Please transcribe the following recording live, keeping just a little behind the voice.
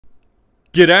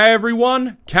G'day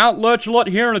everyone, Count Lurchalot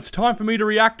here, and it's time for me to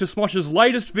react to Smosh's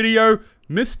latest video,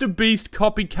 MrBeast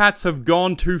Copycats Have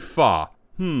Gone Too Far.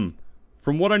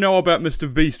 From what I know about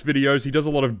MrBeast videos, he does a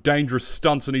lot of dangerous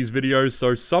stunts in his videos,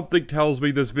 so something tells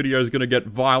me this video is gonna get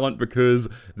violent because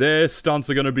their stunts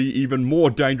are gonna be even more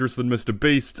dangerous than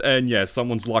MrBeast's, and yeah,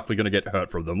 someone's likely gonna get hurt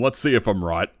from them. Let's see if I'm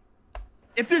right.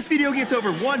 If this video gets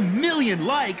over 1 million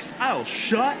likes, I'll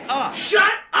shut up. Shut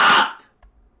up!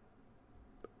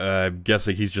 I'm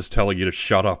guessing he's just telling you to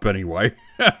shut up anyway.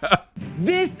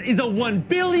 This is a $1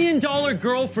 billion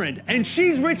girlfriend, and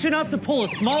she's rich enough to pull a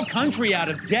small country out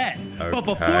of debt. Okay. But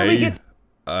before we get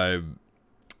I'm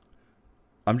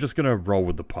just gonna roll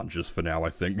with the punches for now,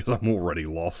 I think, because I'm already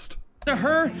lost. to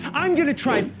her, I'm gonna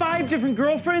try 5 different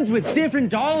girlfriends with different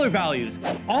dollar values.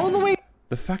 All the way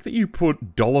The fact that you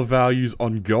put dollar values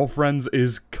on girlfriends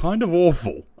is kind of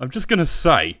awful. I'm just gonna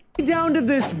say. down to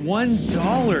this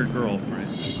 $1 girlfriend.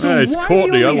 So Hey, it's why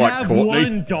Courtney. do you I only like have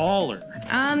Courtney.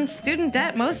 $1? Student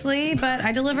debt mostly, but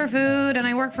I deliver food and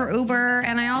I work for Uber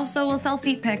and I also will sell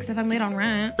feet pics if I'm late on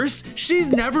rent. She's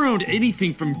never owned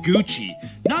anything from Gucci,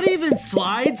 not even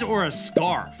slides or a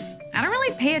scarf. I don't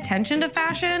really pay attention to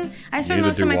fashion. I spend Neither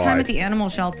most of my do time I. at the animal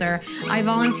shelter. I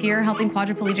volunteer helping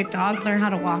quadriplegic dogs learn how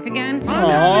to walk again. I'm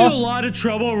having a lot of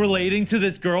trouble relating to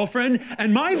this girlfriend,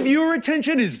 and my viewer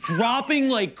retention is dropping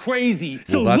like crazy.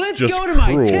 So Well, that's let's just go to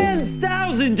my cruel.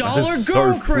 $10,000 That is so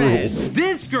girlfriend. cruel.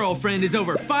 This girlfriend is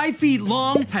over 5 feet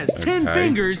long, has 10 Okay.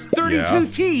 fingers, 32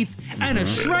 Yeah. teeth, and a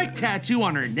Shrek tattoo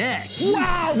on her neck.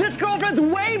 Wow, this girlfriend's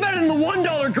way better than the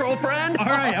 $1 girlfriend. All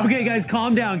right, okay, guys,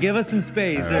 calm down. Give us some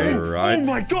space. Alright. Oh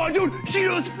my god, dude, she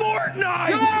knows Fortnite!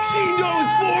 She knows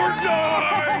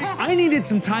Fortnite! I needed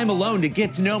some time alone to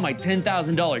get to know my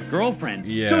 $10,000 girlfriend.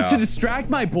 Yeah. So to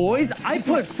distract my boys, I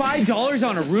put $5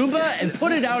 on a Roomba and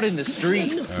put it out in the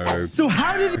street. So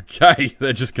how did Okay,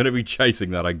 they're just gonna be chasing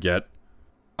that, I get.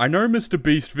 I know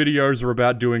MrBeast videos are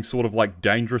about doing sort of like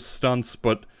dangerous stunts,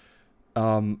 but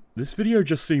this video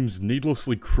just seems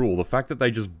needlessly cruel. The fact that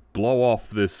they just blow off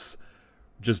this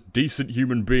just decent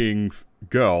human being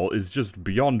girl is just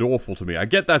beyond awful to me. I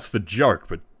get that's the joke,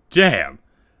 but damn,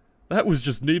 that was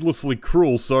just needlessly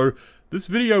cruel. So this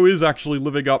video is actually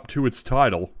living up to its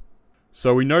title.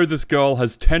 So we know this girl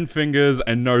has 10 fingers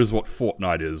and knows what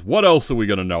Fortnite is. What else are we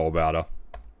gonna know about her?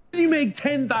 you make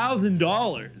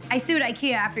 $10,000? I sued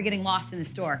IKEA after getting lost in the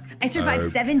store. I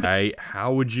survived 7 days. Hey,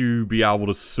 how would you be able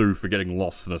to sue for getting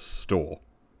lost in a store?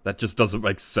 That just doesn't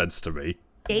make sense to me.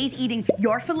 Eating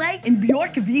your filet and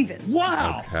Bjorkviven.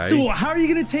 Wow. Okay. So how are you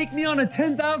gonna take me on a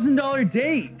 $10,000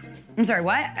 date? I'm sorry,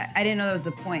 what? I didn't know that was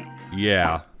the point.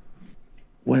 Yeah.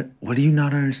 What do you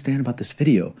not understand about this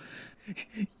video?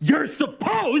 You're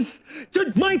supposed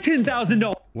to my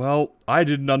 $10,000. Well, I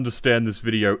didn't understand this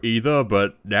video either,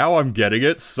 but now I'm getting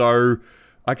it, so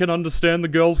I can understand the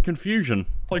girl's confusion.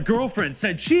 My girlfriend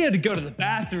said she had to go to the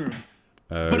bathroom.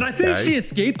 But I think Okay. she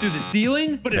escaped through the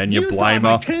ceiling. But Can if you you blame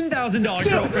thought her? my $10,000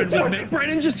 girlfriend would make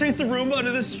Brandon just chased the Roomba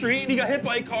under the street and he got hit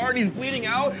by a car and he's bleeding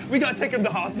out. We gotta take him to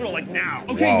the hospital, like, now.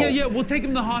 Okay, Whoa. yeah, we'll take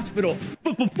him to the hospital.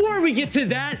 But before we get to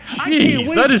that, I Jeez, can't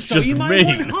wait that to is show just you my mean.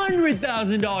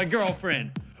 $100,000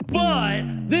 girlfriend. But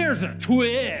there's a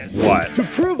twist. What? To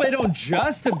prove I don't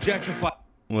just objectify.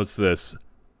 What's this?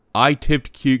 I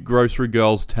tipped cute grocery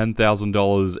girls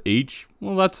 $10,000 each.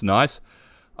 Well, that's nice.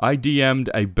 I DM'd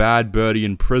a bad birdie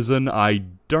in prison. I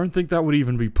don't think that would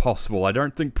even be possible. I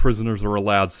don't think prisoners are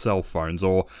allowed cell phones,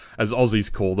 or as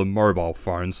Aussies call them, mobile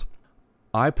phones.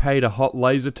 I paid a hot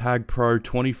laser tag pro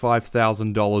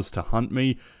 $25,000 to hunt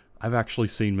me. I've actually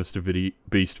seen MrBeast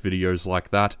videos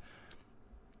like that.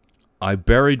 I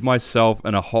buried myself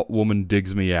and a hot woman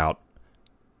digs me out.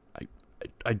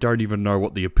 I don't even know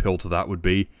what the appeal to that would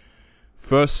be.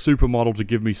 First supermodel to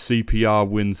give me CPR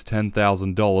wins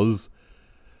 $10,000.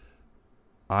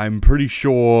 I'm pretty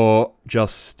sure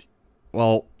just,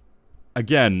 well,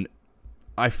 again,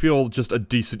 I feel just a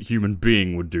decent human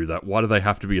being would do that. Why do they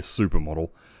have to be a supermodel?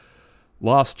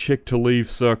 Last chick to leave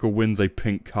circle wins a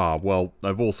pink car. Well,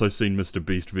 I've also seen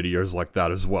MrBeast videos like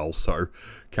that as well, so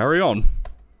carry on.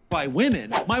 By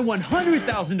women, my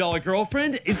 $100,000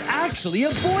 girlfriend is actually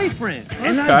a boyfriend.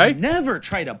 And Okay. I've never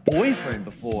tried a boyfriend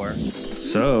before.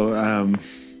 So,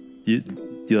 you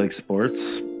like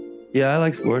sports? Yeah, I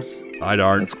like sports. I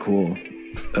don't. That's cool.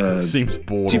 Seems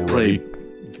bored Do you already.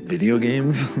 play video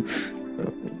games?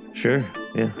 Sure,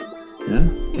 yeah. Yeah.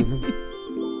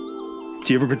 Do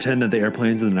you ever pretend that the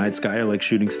airplanes in the night sky are like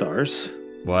shooting stars?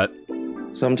 What?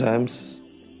 Sometimes.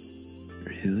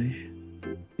 Really?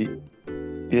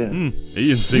 Yeah. Ian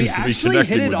We seems to be actually hit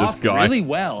connecting it with this off guy. really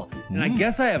well, and I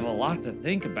guess I have a lot to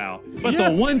think about. But Yeah.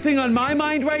 the one thing on my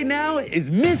mind right now is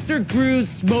Mr. Gru's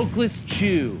Smokeless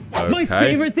Chew. My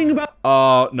favorite thing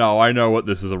about No, I know what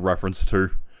this is a reference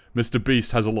to.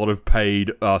 MrBeast has a lot of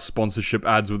paid sponsorship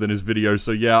ads within his videos,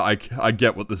 so yeah, I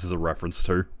get what this is a reference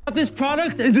to. this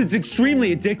product is it's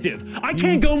extremely addictive. I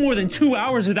can't go more than 2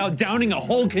 hours without downing a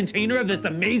whole container of this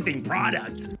amazing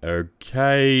product.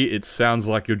 Okay, it sounds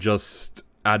like you're just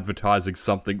advertising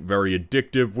something very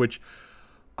addictive, which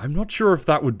I'm not sure if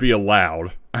that would be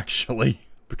allowed, actually,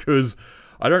 because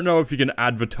I don't know if you can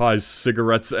advertise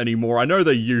cigarettes anymore. I know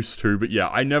they used to, but yeah,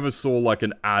 I never saw like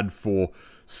an ad for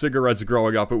cigarettes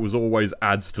growing up. It was always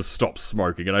ads to stop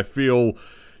smoking, and I feel,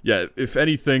 yeah, if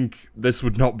anything, this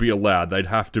would not be allowed. They'd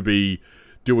have to be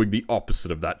doing the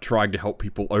opposite of that, trying to help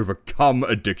people overcome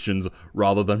addictions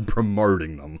rather than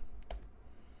promoting them.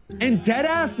 And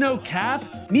deadass no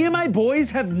cap, me and my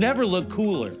boys have never looked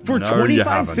cooler. For No, you 25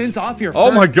 haven't. cents off your Oh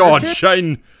first my god, purchase,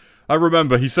 Shane! I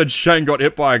remember, he said Shane got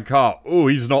hit by a car. Ooh,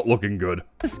 he's not looking good.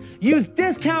 use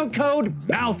discount code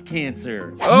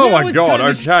MouthCancer. Oh Now my it's god,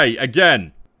 time to okay,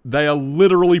 again. They are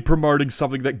literally promoting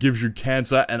something that gives you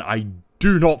cancer, and I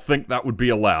do not think that would be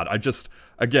allowed.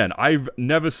 Again, I've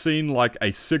never seen like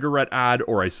a cigarette ad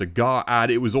or a cigar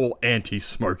ad. It was all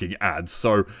anti-smoking ads,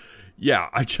 so yeah,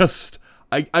 I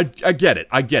get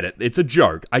it, it's a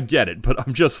joke, I get it, but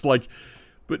I'm just like,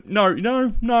 but no, I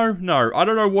don't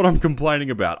know what I'm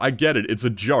complaining about. I get it, it's a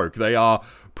joke. They are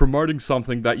promoting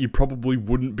something that you probably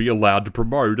wouldn't be allowed to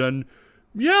promote, and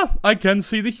yeah, I can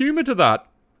see the humor to that.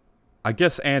 I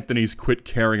guess Anthony's quit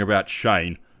caring about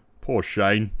Shane. Poor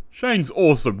Shane. Shane's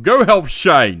awesome. Go help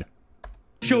Shane.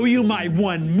 show you my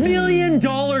 $1 million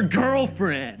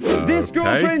girlfriend. This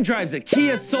girlfriend drives a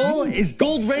Kia Soul, is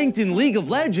gold ranked in League of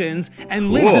Legends,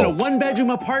 and lives in a 1-bedroom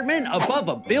apartment above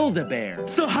a Build-A-Bear.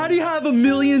 So how do you have $1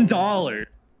 million?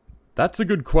 That's a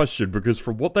good question, because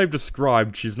from what they've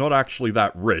described, she's not actually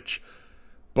that rich.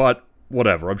 But,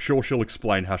 whatever, I'm sure she'll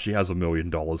explain how she has $1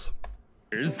 million.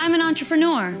 I'm an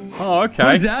entrepreneur. Oh, okay.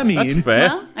 What does that mean? That's fair.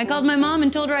 Well, I called my mom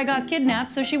and told her I got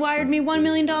kidnapped, so she wired me $1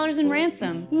 million in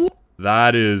ransom.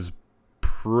 That is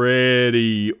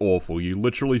pretty awful. You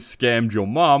literally scammed your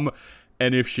mom,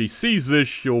 and if she sees this,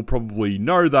 she'll probably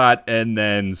know that and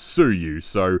then sue you.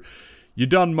 So, you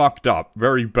done mucked up.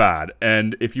 Very bad.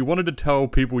 And if you wanted to tell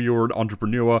people you were an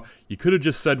entrepreneur, you could have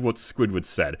just said what Squidward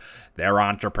said. They're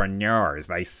entrepreneurs.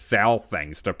 They sell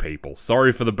things to people.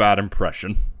 Sorry for the bad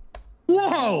impression.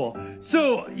 Whoa!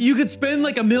 So you could spend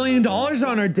like $1 million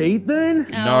on our date then?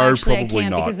 Oh, No, actually, I probably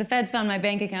can't not. because the feds found my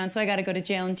bank account, so I gotta go to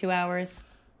jail in 2 hours.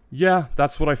 Yeah,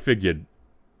 that's what I figured.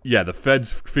 Yeah, the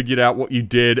feds figured out what you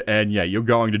did, and yeah, you're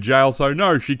going to jail, so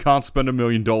no, she can't spend $1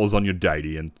 million on your date,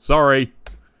 Ian. Sorry.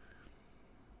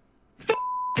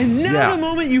 And now Yeah. the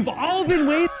moment you've all been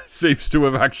waiting Seems to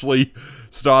have actually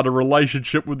started a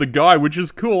relationship with the guy, which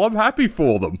is cool. I'm happy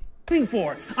for them.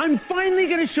 for. I'm finally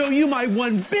gonna show you my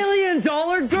 $1 billion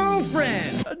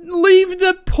girlfriend. Leave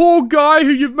the poor guy who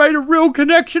you've made a real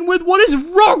connection with. What is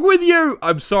wrong with you?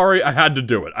 I'm sorry, I had to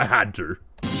do it. I had to.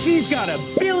 She's got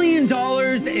 $1 billion,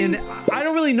 and I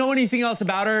don't really know anything else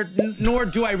about her, nor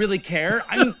do I really care.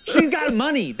 I mean, she's got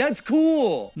money. That's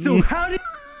cool. So how did...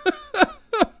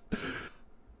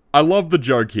 I love the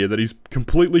joke here that he's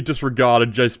completely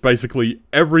disregarded just basically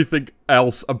everything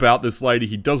else about this lady.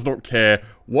 He does not care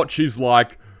what she's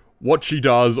like, what she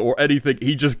does, or anything.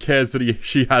 He just cares that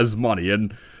she has money.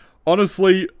 And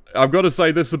honestly, I've got to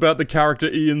say this about the character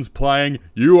Ian's playing.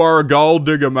 You are a gold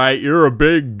digger, mate. You're a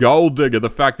big gold digger. The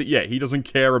fact that, yeah, he doesn't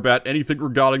care about anything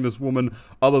regarding this woman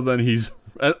other than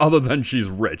she's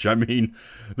rich. I mean,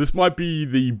 this might be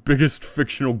the biggest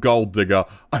fictional gold digger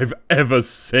I've ever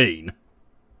seen.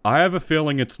 I have a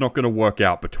feeling it's not going to work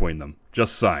out between them.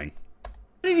 Just saying.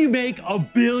 How did you make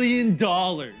 $1 billion?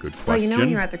 Good question. Well, you know when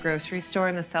you're at the grocery store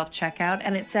in the self-checkout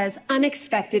and it says,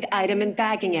 unexpected item in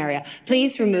bagging area.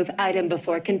 Please remove item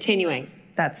before continuing.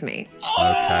 That's me.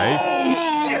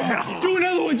 Okay. Do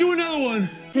another one, do another one.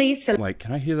 Please select Wait,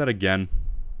 can I hear that again?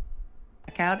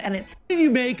 out and it's... How did you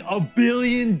make $1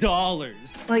 billion?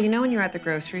 Well, you know when you're at the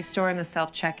grocery store in the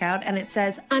self-checkout and it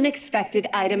says, unexpected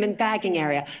item in bagging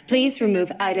area. Please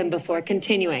remove item before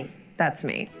continuing. That's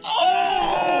me.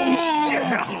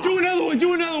 Do another one,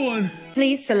 do another one.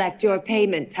 Please select your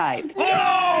payment type.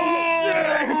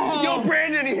 Yo,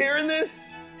 Brandon, you hearing this?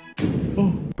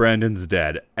 Brandon's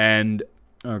dead. And,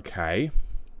 okay.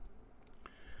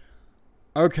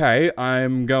 Okay,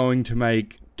 I'm going to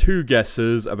make 2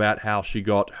 guesses about how she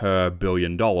got her $1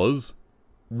 billion.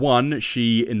 One,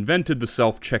 she invented the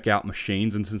self-checkout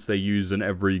machines, and since they're used in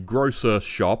every grocer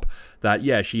shop, that,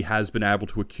 yeah, she has been able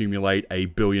to accumulate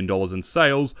 $1 billion in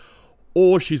sales.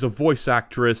 Or she's a voice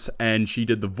actress, and she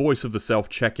did the voice of the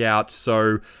self-checkout,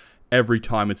 so every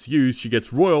time it's used, she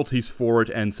gets royalties for it,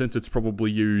 and since it's probably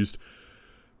used,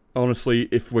 honestly,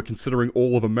 if we're considering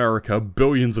all of America,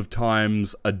 billions of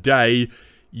times a day,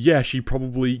 yeah, she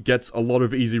probably gets a lot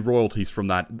of easy royalties from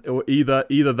that. Or either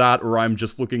that, or I'm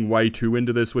just looking way too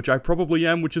into this, which I probably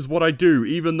am, which is what I do,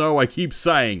 even though I keep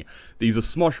saying, these are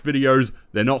Smosh videos,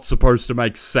 they're not supposed to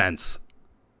make sense.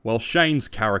 Well, Shane's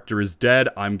character is dead.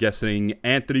 I'm guessing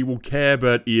Anthony will care,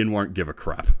 but Ian won't give a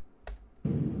crap.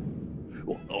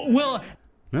 Well...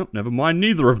 No, never mind,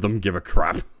 neither of them give a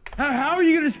crap. How are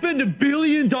you gonna spend $1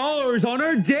 billion on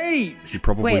our date? She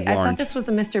probably Wait, won't. I thought this was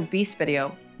a MrBeast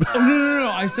video. Oh, no.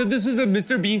 I said this was a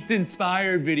MrBeast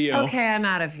inspired video. Okay, I'm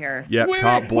out of here. Yep,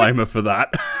 can't blame her for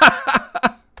that.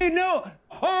 Hey, no!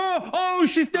 Oh,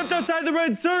 she stepped outside the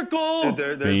red circle!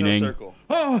 There's Meaning? no circle.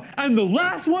 Oh, and the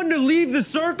last one to leave the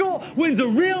circle wins a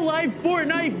real-life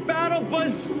Fortnite Battle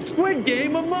Bus Squid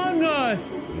Game Among Us!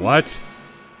 What?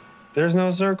 There's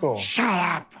no circle. Shut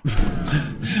up!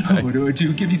 What do I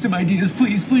do? Give me some ideas,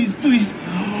 please, please, please!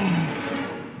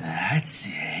 That's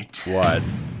it. What?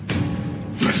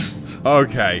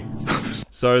 Okay.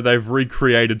 So they've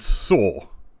recreated Saw.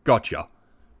 Gotcha.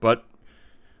 But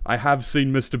I have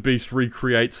seen MrBeast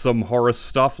recreate some horror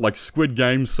stuff like Squid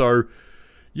Game, so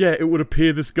yeah, it would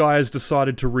appear this guy has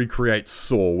decided to recreate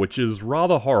Saw, which is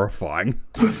rather horrifying.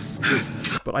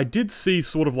 But I did see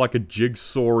sort of like a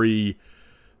jigsaw-y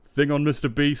thing on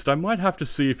MrBeast. I might have to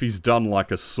see if he's done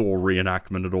like a Saw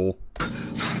reenactment at all.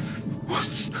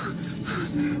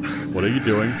 What are you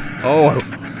doing? Oh!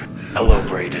 Hello,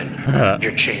 Brayden.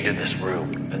 You're chained in this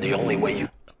room, and the only way you...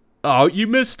 Oh, you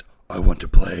missed... I want to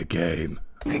play a game.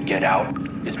 Can get out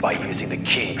is by using the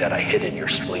key that I hid in your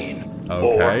spleen.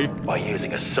 Okay. Or by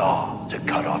using a saw to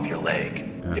cut off your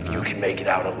leg. If you can make it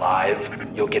out alive,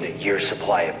 you'll get a year's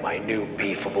supply of my new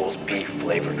Beefables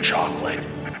beef-flavored chocolate.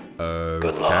 Okay.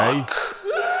 Good luck.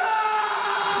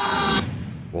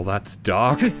 Well, that's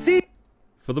dark. To see...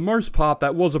 For the most part,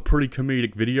 that was a pretty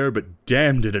comedic video, but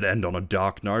damn did it end on a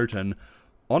dark note, and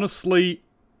honestly,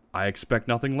 I expect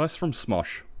nothing less from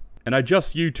Smosh. And I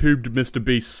just YouTubed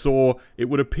MrBeast Saw. It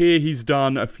would appear he's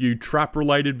done a few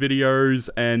trap-related videos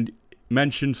and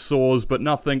mentioned Saws, but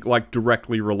nothing like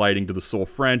directly relating to the Saw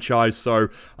franchise, so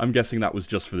I'm guessing that was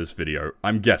just for this video.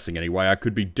 I'm guessing anyway, I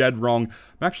could be dead wrong.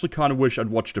 I actually kind of wish I'd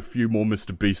watched a few more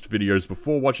MrBeast videos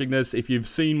before watching this. If you've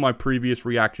seen my previous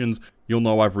reactions, you'll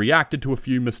know I've reacted to a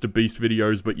few MrBeast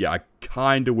videos, but yeah, I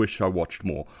kinda wish I watched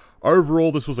more.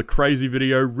 Overall, this was a crazy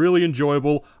video, really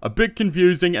enjoyable, a bit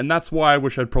confusing, and that's why I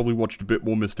wish I'd probably watched a bit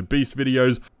more MrBeast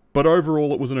videos, but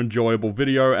overall it was an enjoyable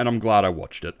video, and I'm glad I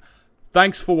watched it.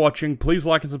 Thanks for watching, please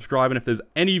like and subscribe, and if there's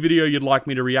any video you'd like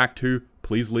me to react to,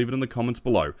 please leave it in the comments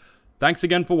below. Thanks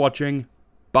again for watching,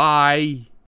 bye!